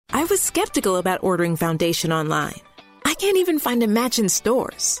I was skeptical about ordering foundation online. I can't even find a match in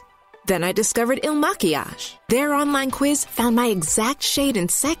stores. Then I discovered Il Makiage. Their online quiz found my exact shade in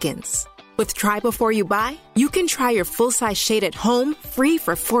seconds. With Try Before You Buy, you can try your full-size shade at home free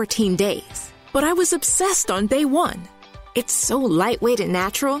for 14 days. But I was obsessed on day one. It's so lightweight and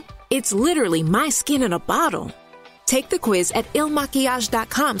natural, it's literally my skin in a bottle. Take the quiz at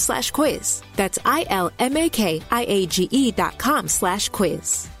ilmakiage.com/quiz. That's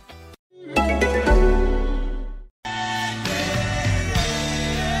ILMAKIAGE.com/quiz.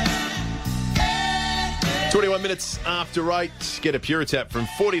 21 minutes after 8. Get a Puritap from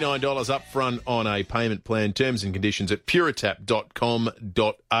 $49 up front on a payment plan. Terms and conditions at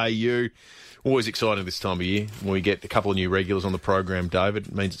puritap.com.au. Always exciting this time of year when we get a couple of new regulars on the program, David.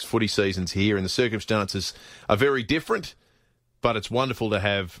 It means it's footy season's here and the circumstances are very different, but it's wonderful to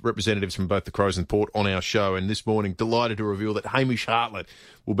have representatives from both the Crows and Port on our show. And this morning, delighted to reveal that Hamish Hartlett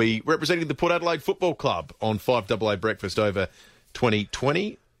will be representing the Port Adelaide Football Club on 5AA Breakfast over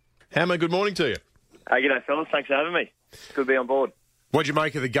 2020. Hammer, good morning to you. Hey, g'day, fellas. Thanks for having me. Good to be on board. What'd you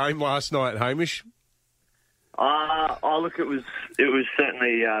make of the game last night, Hamish? Look, it was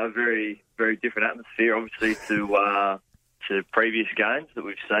certainly a very, very different atmosphere, obviously, to previous games that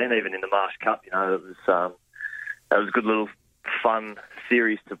we've seen, even in the Marsh Cup. You know, it was a good little fun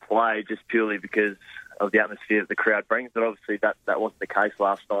series to play, just purely because of the atmosphere that the crowd brings. But obviously, that wasn't the case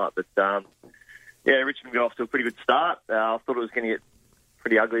last night. But Richmond got off to a pretty good start. I thought it was going to get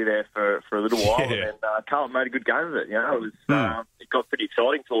pretty ugly there for a little while, and Carlton made a good game of it. You know, it got pretty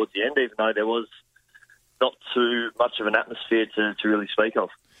exciting towards the end, even though there was not too much of an atmosphere to really speak of.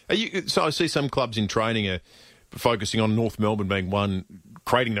 So I see some clubs in training are focusing on North Melbourne being one,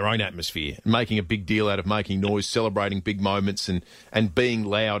 creating their own atmosphere, making a big deal out of making noise, celebrating big moments and being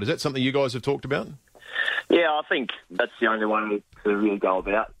loud. Is that something you guys have talked about? Yeah, I think that's the only way to really go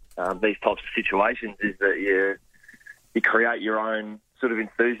about these types of situations, is that you create your own sort of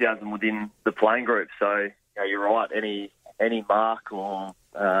enthusiasm within the playing group. So, you're right, any mark or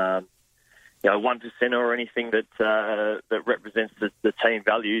 1% or anything that represents the team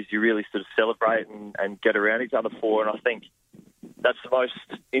values, you really sort of celebrate and get around each other for. And I think that's the most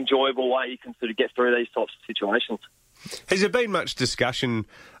enjoyable way you can sort of get through these types of situations. Has there been much discussion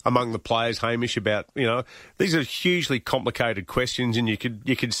among the players, Hamish, about, these are hugely complicated questions, and you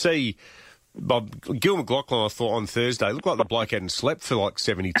could see Gil McLaughlin, I thought, on Thursday, looked like the bloke hadn't slept for like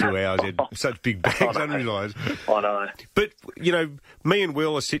 72 hours. He had such big bags, I didn't realise. I know. But, me and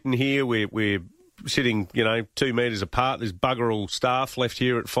Will are sitting here, we're sitting, 2 metres apart. There's bugger all staff left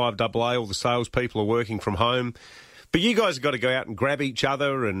here at 5AA. All the salespeople are working from home. But you guys have got to go out and grab each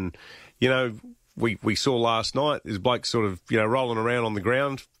other and, we saw last night, there's blokes sort of, rolling around on the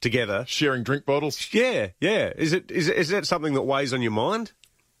ground together. Sharing drink bottles? Yeah. Is that something that weighs on your mind?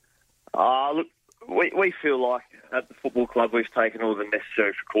 Look, we feel like at the football club we've taken all the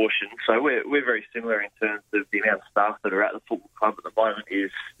necessary precautions. So we're very similar in terms of the amount of staff that are at the football club at the moment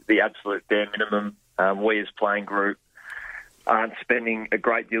is the absolute bare minimum. We as playing group aren't spending a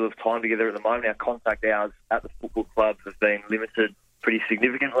great deal of time together at the moment. Our contact hours at the football club have been limited pretty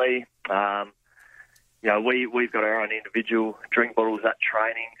significantly. We've got our own individual drink bottles at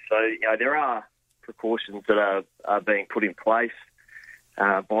training. So, there are precautions that are being put in place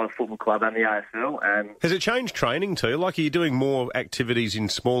by the football club and the AFL. And has it changed training too? Like, are you doing more activities in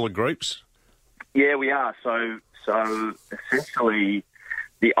smaller groups? Yeah, we are. So essentially,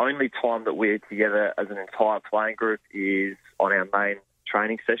 the only time that we're together as an entire playing group is on our main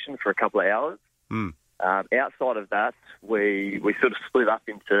training session for a couple of hours. Outside of that, we sort of split up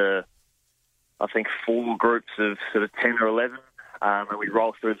into, I think, 4 groups of sort of 10 or 11, and we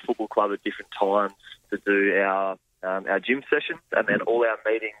roll through the football club at different times to do our gym sessions, and then all our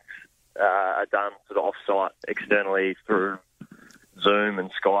meetings are done sort of off-site externally through Zoom and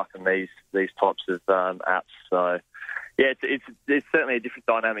Skype and these types of apps. So, yeah, it's certainly a different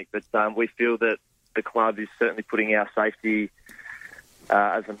dynamic, but we feel that the club is certainly putting our safety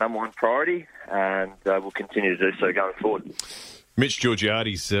as a number one priority, and we'll continue to do so going forward. Mitch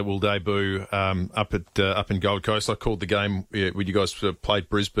Georgiades will debut up in Gold Coast. I called the game when you guys played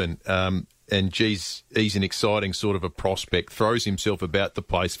Brisbane. And, geez, he's an exciting sort of a prospect, throws himself about the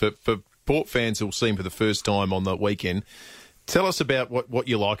place. For Port fans who'll see him for the first time on the weekend, tell us about what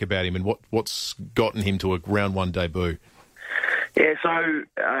you like about him and what's gotten him to a round one debut. Yeah, so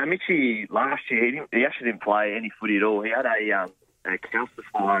Mitchie last year, he actually didn't play any footy at all. He had a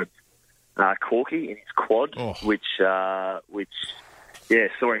calcified corky in his quad, which saw him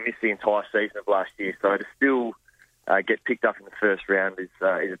miss the entire season of last year. So to still get picked up in the first round is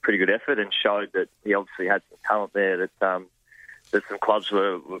a pretty good effort, and showed that he obviously had some talent there that that some clubs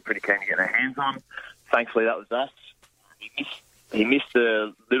were pretty keen to get their hands on. Thankfully, that was us. He missed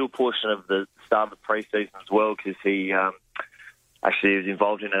a little portion of the start of the pre-season as well because he actually was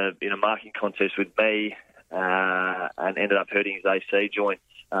involved in a marking contest with me and ended up hurting his AC joint.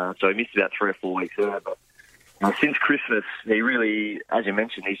 So he missed about 3 or 4 weeks there. But since Christmas, he really, as you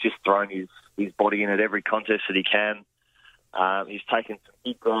mentioned, he's just thrown his body in at every contest that he can. He's taken some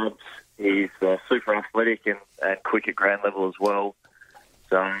big grabs. He's super athletic and quick at ground level as well.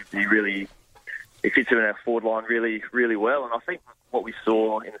 So he fits in our forward line really, really well. And I think what we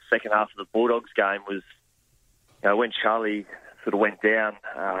saw in the second half of the Bulldogs game was, when Charlie sort of went down,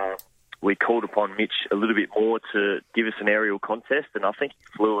 we called upon Mitch a little bit more to give us an aerial contest. And I think he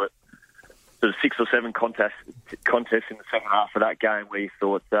flew it sort of 6 or 7 contests in the second half of that game where he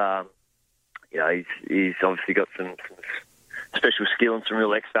thought, he's obviously got some special skill and some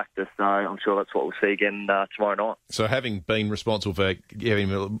real X factor, so I'm sure that's what we'll see again tomorrow night. So having been responsible for having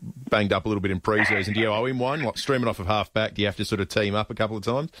him banged up a little bit in pre-season, do you owe him one? Like streaming off of half-back, do you have to sort of tee him up a couple of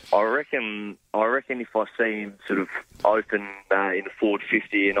times? I reckon if I see him sort of open in the forward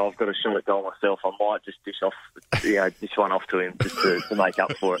 50 and I've got a shot at goal myself, I might just dish one off to him just to make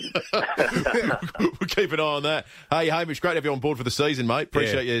up for it. We'll keep an eye on that. Hey, Hamish, great to have you on board for the season, mate.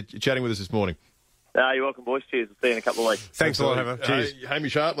 Appreciate you chatting with us this morning. You're welcome, boys. Cheers. We'll see you in a couple of weeks. Thanks a lot, Hammer. Cheers.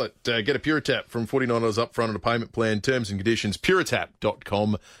 Hamish Hartlett, get a Puritap from $49 up front on a payment plan. Terms and conditions,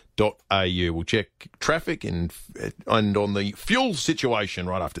 puritap.com.au. We'll check traffic and on the fuel situation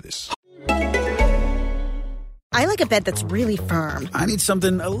right after this. I like a bed that's really firm. I need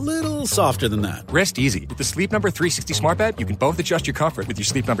something a little softer than that. Rest easy. With the Sleep Number 360 smart bed, you can both adjust your comfort with your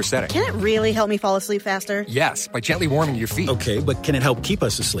Sleep Number setting. Can it really help me fall asleep faster? Yes, by gently warming your feet. Okay, but can it help keep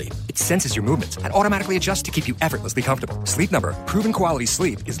us asleep? It senses your movements and automatically adjusts to keep you effortlessly comfortable. Sleep Number, proven quality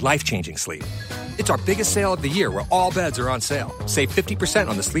sleep is life-changing sleep. It's our biggest sale of the year where all beds are on sale. Save 50%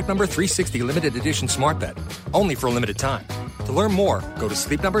 on the Sleep Number 360 limited edition smart bed. Only for a limited time. To learn more, go to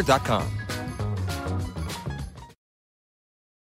sleepnumber.com.